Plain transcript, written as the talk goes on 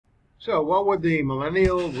So what would the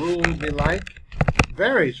millennial rule be like? It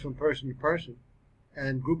varies from person to person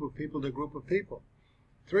and group of people to group of people.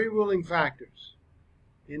 3 ruling factors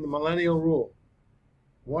in the millennial rule.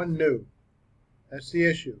 1 new. That's the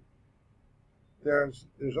issue. There's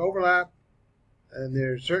overlap, and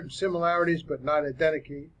there's certain similarities, but not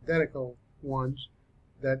identical ones,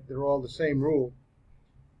 that they're all the same rule.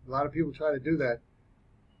 A lot of people try to do that.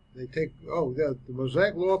 They take, the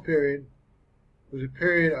Mosaic Law period was a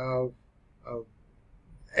period of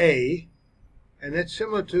A, and that's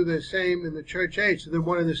similar to the same in the church age, so they're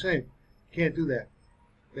one and the same. You can't do that.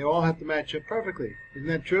 They all have to match up perfectly. Isn't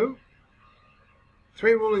that true?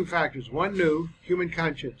 3 ruling factors. 1 new, human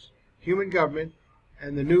conscience, human government,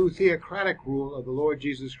 and the new theocratic rule of the Lord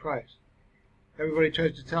Jesus Christ. Everybody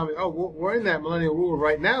tries to tell me, we're in that millennial rule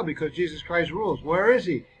right now because Jesus Christ rules. Where is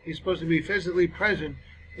he? He's supposed to be physically present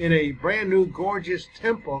in a brand new gorgeous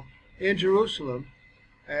temple in Jerusalem,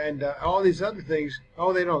 and all these other things.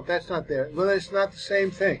 They don't. That's not there. Well, it's not the same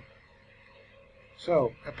thing.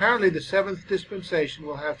 So, apparently the 7th dispensation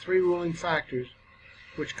will have 3 ruling factors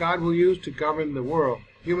which God will use to govern the world.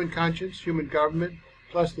 Human conscience, human government,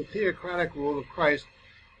 plus the theocratic rule of Christ,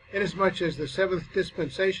 inasmuch as the 7th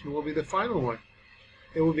dispensation will be the final one.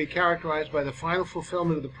 It will be characterized by the final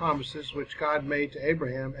fulfillment of the promises which God made to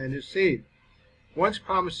Abraham and his seed. Once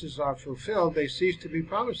promises are fulfilled, they cease to be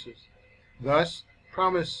promises. Thus,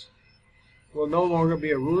 promise will no longer be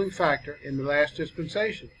a ruling factor in the last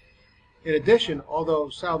dispensation. In addition, although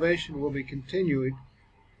salvation will be continued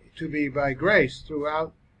to be by grace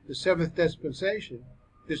throughout the 7th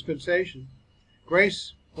dispensation,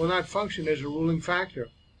 grace will not function as a ruling factor.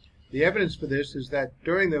 The evidence for this is that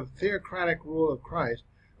during the theocratic rule of Christ,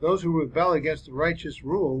 those who rebel against the righteous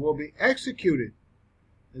rule will be executed,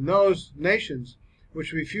 and those nations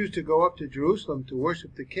which refuse to go up to Jerusalem to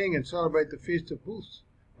worship the King and celebrate the Feast of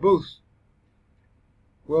Booths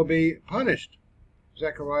will be punished.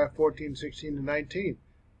 Zechariah 14:16-19.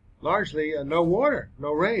 Largely, no water,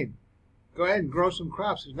 no rain. Go ahead and grow some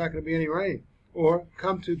crops. There's not going to be any rain. Or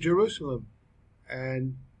come to Jerusalem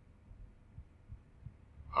and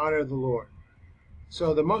honor the Lord.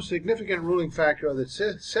 So the most significant ruling factor of the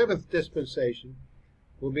 7th dispensation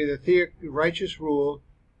will be the righteous rule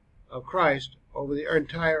of Christ over the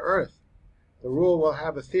entire earth. The rule will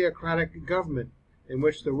have a theocratic government in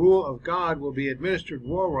which the rule of God will be administered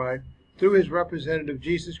worldwide through his representative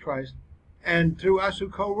Jesus Christ and through us who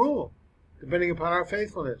co-rule, depending upon our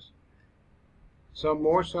faithfulness. Some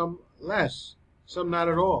more, some less, some not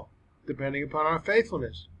at all, depending upon our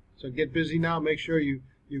faithfulness. So get busy now. Make sure you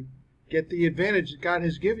get the advantage that God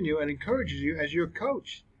has given you and encourages you as your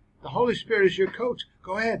coach. The Holy Spirit is your coach.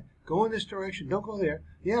 Go ahead. Go in this direction. Don't go there.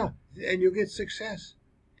 Yeah, and you'll get success,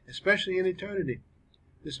 especially in eternity.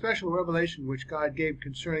 The special revelation which God gave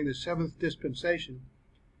concerning the 7th dispensation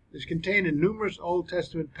is contained in numerous Old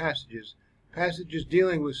Testament passages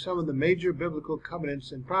dealing with some of the major biblical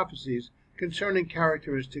covenants and prophecies concerning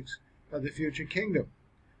characteristics of the future kingdom.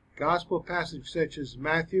 Gospel passages such as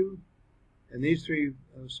Matthew, and these 3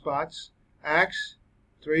 spots, Acts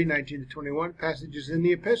 3:19-21, passages in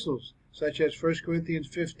the epistles, such as 1 Corinthians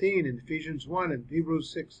 15 and Ephesians 1 and Hebrews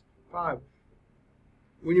 6:5.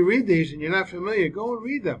 When you read these and you're not familiar, go and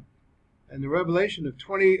read them. And the revelation of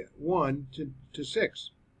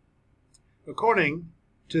 21-6. According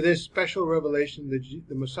to this special revelation,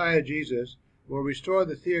 the Messiah Jesus will restore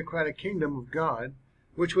the theocratic kingdom of God,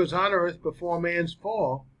 which was on earth before man's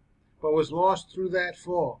fall, but was lost through that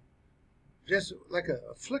fall. Just like a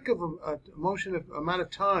flick of a motion of amount of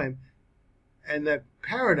time, and that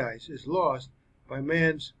paradise is lost by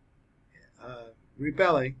man's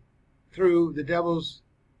rebelling through the devil's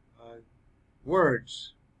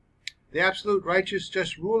words. The absolute righteous,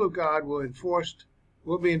 just rule of God will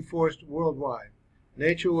be enforced worldwide.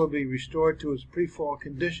 Nature will be restored to its pre-fall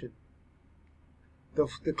condition. The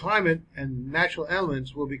climate and natural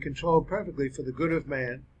elements will be controlled perfectly for the good of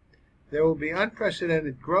man. There will be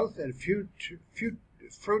unprecedented growth and fruitage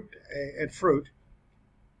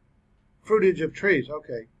of trees.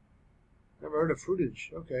 Okay. Never heard of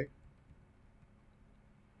fruitage. Okay.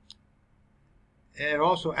 And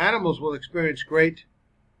also animals will experience great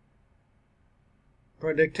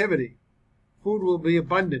productivity. Food will be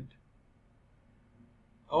abundant.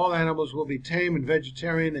 All animals will be tame and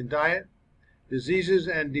vegetarian in diet. Diseases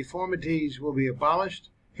and deformities will be abolished.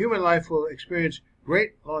 Human life will experience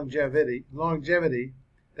great longevity.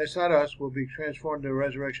 That's not us. Will be transformed into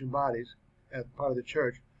resurrection bodies as part of the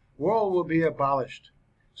church. War will be abolished.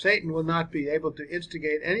 Satan will not be able to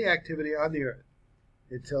instigate any activity on the earth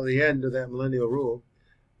until the end of that millennial rule.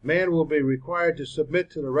 Man will be required to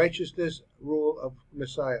submit to the righteousness rule of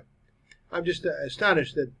Messiah. I'm just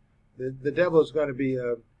astonished that the devil is going to be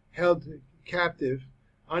held captive,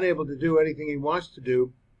 unable to do anything he wants to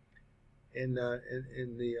do in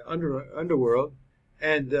the underworld,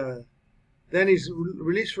 and then he's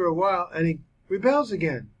released for a while, and he rebels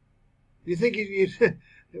again. You think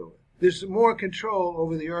there's more control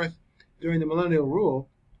over the earth during the millennial rule,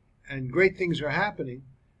 and great things are happening,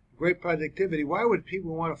 great productivity. Why would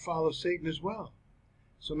people want to follow Satan as well?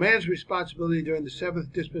 So man's responsibility during the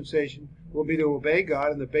seventh dispensation will be to obey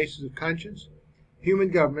God on the basis of conscience, human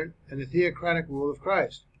government, and the theocratic rule of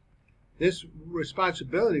Christ. This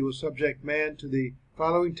responsibility will subject man to the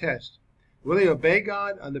following test. Will he obey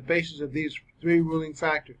God on the basis of these three ruling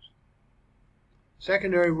factors?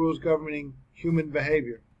 Secondary rules governing human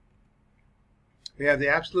behavior. We have the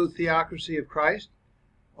absolute theocracy of Christ.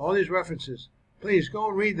 All these references, please go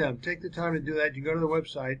and read them. Take the time to do that. You go to the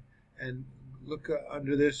website and look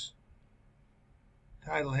under this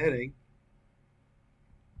title heading,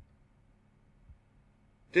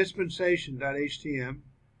 dispensation.htm.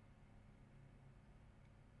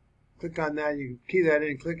 Click on that. You can key that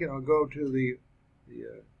in, click it, or go to the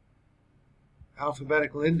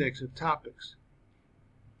alphabetical index of topics.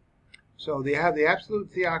 So they have the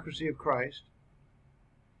absolute theocracy of Christ.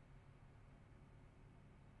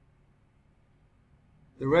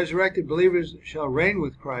 The resurrected believers shall reign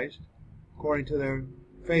with Christ according to their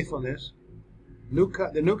faithfulness.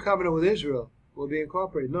 The new covenant with Israel will be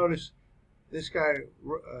incorporated. Notice this guy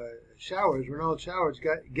Ronald Showers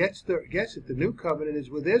gets it. The new covenant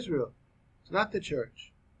is with Israel. It's not the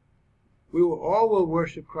church. We all will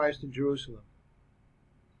worship Christ in Jerusalem.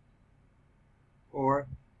 Or,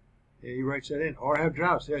 he writes that in, or have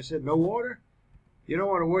droughts. There I said, no water? You don't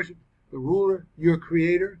want to worship the ruler, your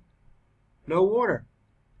creator? No water.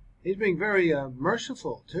 He's being very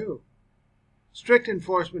merciful, too. Strict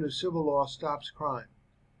enforcement of civil law stops crime.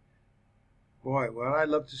 Boy, well, I'd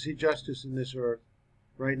love to see justice in this earth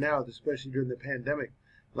right now, especially during the pandemic.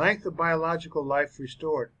 Length of biological life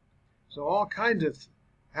restored. So all kinds of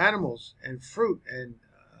animals and fruit and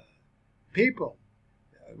people,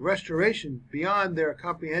 restoration beyond their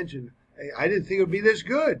comprehension. I didn't think it would be this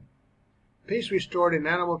good. Peace restored in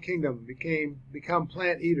animal kingdom, become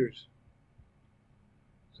plant eaters.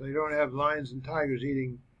 So you don't have lions and tigers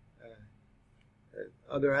eating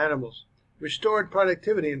other animals. Restored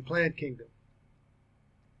productivity in plant kingdom.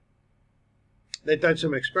 They've done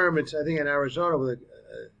some experiments, I think, in Arizona with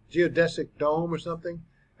a geodesic dome or something,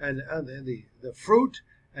 and the fruit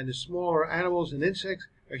and the smaller animals and insects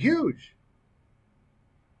are huge.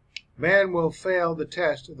 Man will fail the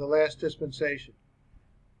test of the last dispensation.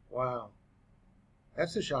 Wow.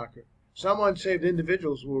 That's the shocker. Some unsaved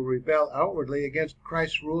individuals will rebel outwardly against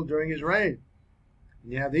Christ's rule during his reign.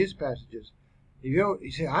 And you have these passages. You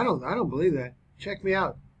say, I don't believe that. Check me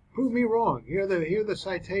out. Prove me wrong. Here are the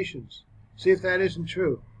citations. See if that isn't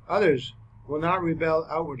true. Others will not rebel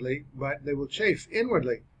outwardly, but they will chafe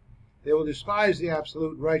inwardly. They will despise the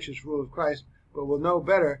absolute righteous rule of Christ, but will know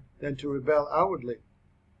better than to rebel outwardly.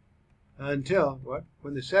 Until, what?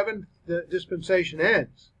 When the seventh dispensation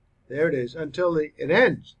ends. There it is. Until it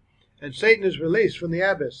ends. And Satan is released from the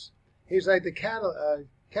abyss. He's like the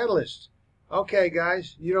catalyst. Okay,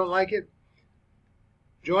 guys, you don't like it?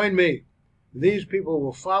 Join me. These people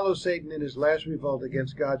will follow Satan in his last revolt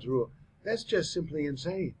against God's rule. That's just simply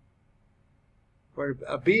insane. For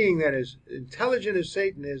a being that is intelligent as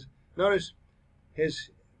Satan is, notice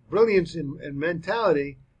his brilliance in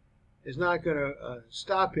mentality is not going to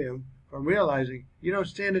stop him from realizing you don't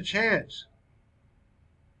stand a chance.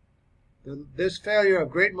 This failure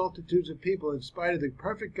of great multitudes of people, in spite of the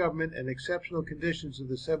perfect government and exceptional conditions of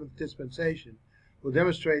the seventh dispensation, will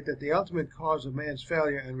demonstrate that the ultimate cause of man's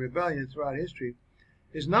failure and rebellion throughout history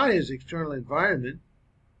is not his external environment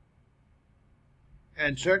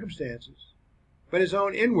and circumstances, but his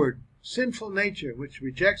own inward, sinful nature, which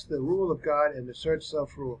rejects the rule of God and asserts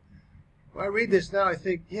self-rule. When I read this now, I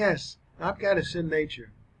think, yes, I've got a sin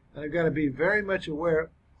nature, and I've got to be very much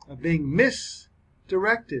aware of being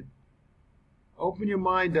misdirected. Open your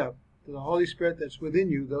mind up to the Holy Spirit that's within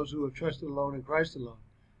you, those who have trusted alone in Christ alone.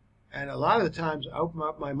 And a lot of the times I open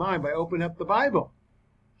up my mind by opening up the Bible.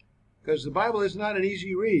 Because the Bible is not an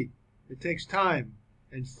easy read. It takes time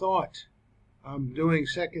and thought. I'm doing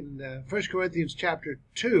 1 Corinthians chapter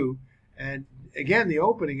 2, and again the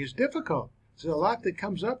opening is difficult. There's a lot that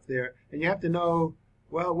comes up there, and you have to know,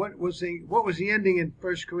 well, what was the ending in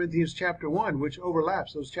 1 Corinthians chapter 1, which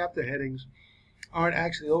overlaps. Those chapter headings aren't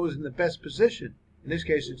actually always in the best position. In this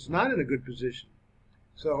case, it's not in a good position.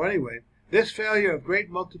 So anyway, this failure of great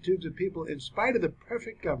multitudes of people, in spite of the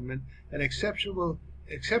perfect government and exceptional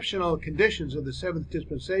conditions of the seventh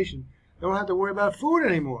dispensation, They don't have to worry about food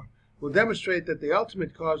anymore. Will demonstrate that the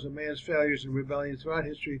ultimate cause of man's failures and rebellion throughout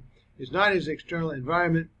history is not his external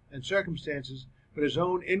environment and circumstances, but his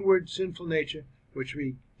own inward sinful nature, which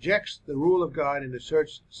rejects the rule of God and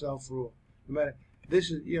asserts self-rule. No matter,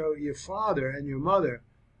 this is, your father and your mother,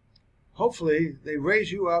 hopefully they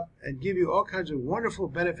raise you up and give you all kinds of wonderful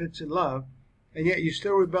benefits and love, and yet you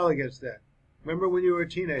still rebel against that. Remember when you were a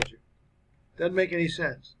teenager? Doesn't make any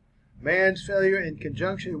sense. Man's failure in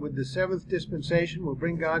conjunction with the seventh dispensation will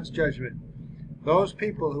bring God's judgment. Those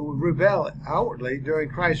people who rebel outwardly during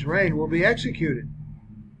Christ's reign will be executed.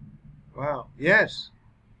 Wow. Yes.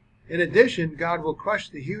 In addition, God will crush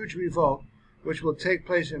the huge revolt which will take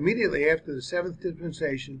place immediately after the seventh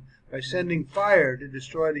dispensation by sending fire to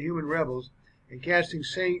destroy the human rebels and casting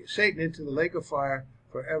Satan into the lake of fire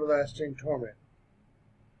for everlasting torment.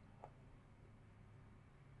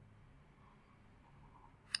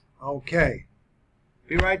 Okay.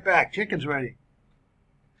 Be right back. Chicken's ready.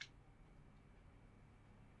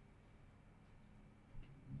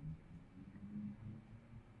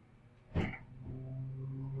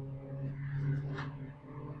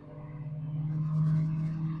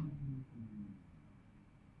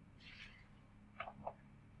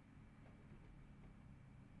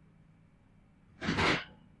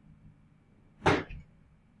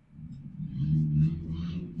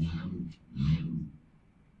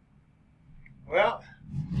 Well,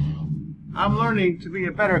 I'm learning to be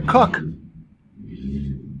a better cook.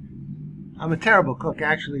 I'm a terrible cook,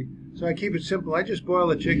 actually, so I keep it simple. I just boil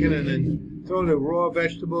the chicken and then throw the raw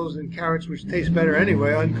vegetables and carrots, which taste better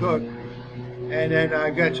anyway, uncooked. And then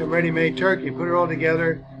I've got some ready-made turkey. Put it all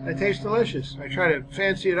together, and it tastes delicious. I try to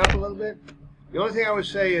fancy it up a little bit. The only thing I would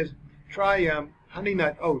say is try Honey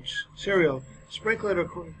Nut Oats cereal. Sprinkle it or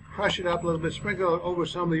crush it up a little bit. Sprinkle it over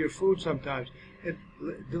some of your food sometimes. It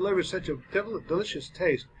delivers such a delicious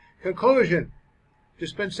taste. Conclusion.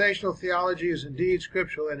 Dispensational theology is indeed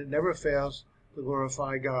scriptural, and it never fails to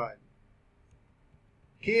glorify God.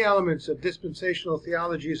 Key elements of dispensational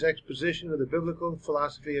theology's exposition of the biblical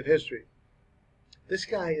philosophy of history. This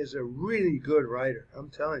guy is a really good writer, I'm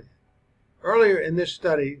telling you. Earlier in this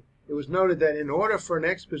study, it was noted that in order for an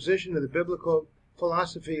exposition of the biblical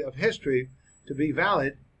philosophy of history to be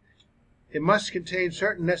valid, it must contain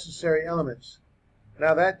certain necessary elements.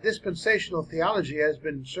 Now that dispensational theology has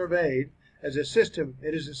been surveyed as a system,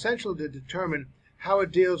 it is essential to determine how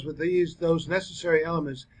it deals with those necessary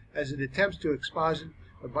elements as it attempts to exposit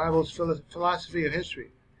the Bible's philosophy of history.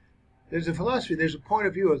 There's a philosophy, there's a point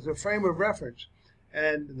of view, it's a frame of reference,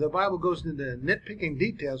 and the Bible goes into nitpicking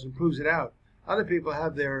details and proves it out. Other people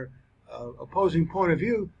have their opposing point of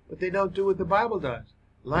view, but they don't do what the Bible does.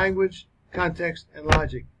 Language, context, and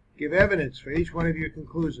logic. Give evidence for each one of your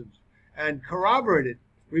conclusions. And corroborate it.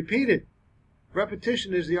 Repeat it.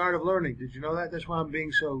 Repetition is the art of learning. Did you know that? That's why I'm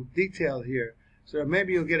being so detailed here. So that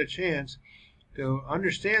maybe you'll get a chance to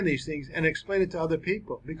understand these things and explain it to other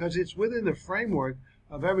people. Because it's within the framework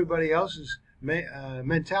of everybody else's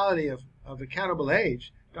mentality of accountable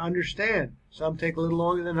age to understand. Some take a little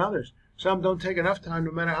longer than others. Some don't take enough time,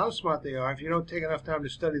 no matter how smart they are. If you don't take enough time to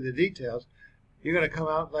study the details, you're going to come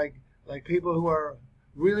out like people who are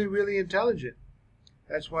really, really intelligent.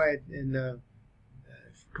 That's why in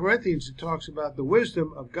Corinthians it talks about the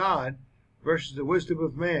wisdom of God versus the wisdom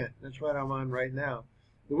of man. That's what I'm on right now.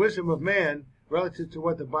 The wisdom of man, relative to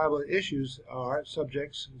what the Bible issues are,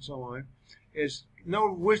 subjects and so on, is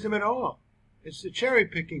no wisdom at all. It's the cherry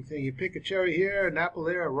picking thing. You pick a cherry here, an apple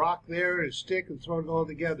there, a rock there, a stick, and throw it all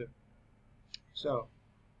together. So,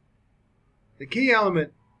 the key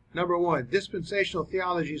element, number one, dispensational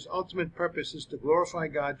theology's ultimate purpose is to glorify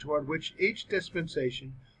God, toward which each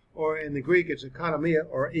dispensation, or in the Greek it's economia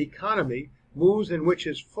or economy, moves and which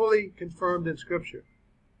is fully confirmed in Scripture.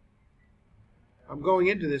 I'm going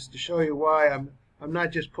into this to show you why I'm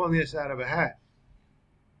not just pulling this out of a hat.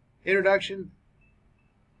 Introduction.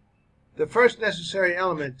 The first necessary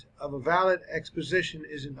element of a valid exposition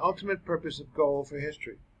is an ultimate purpose of goal for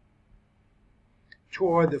history,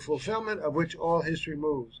 toward the fulfillment of which all history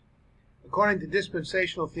moves. According to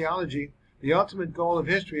dispensational theology, the ultimate goal of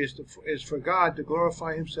history is for God to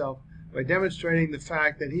glorify himself by demonstrating the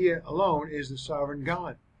fact that he alone is the sovereign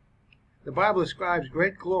God. The Bible ascribes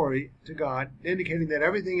great glory to God, indicating that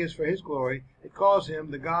everything is for his glory. It calls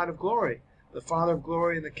him the God of glory, the Father of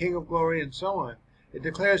glory, and the King of glory, and so on. It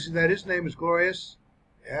declares that his name is glorious.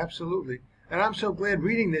 Absolutely. And I'm so glad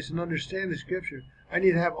reading this and understanding the Scripture. I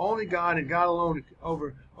need to have only God and God alone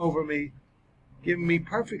over me, giving me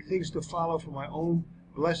perfect things to follow for my own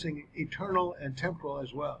blessing, eternal and temporal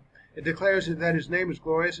as well. It declares that his name is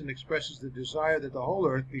glorious and expresses the desire that the whole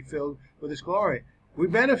earth be filled with his glory. We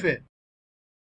benefit.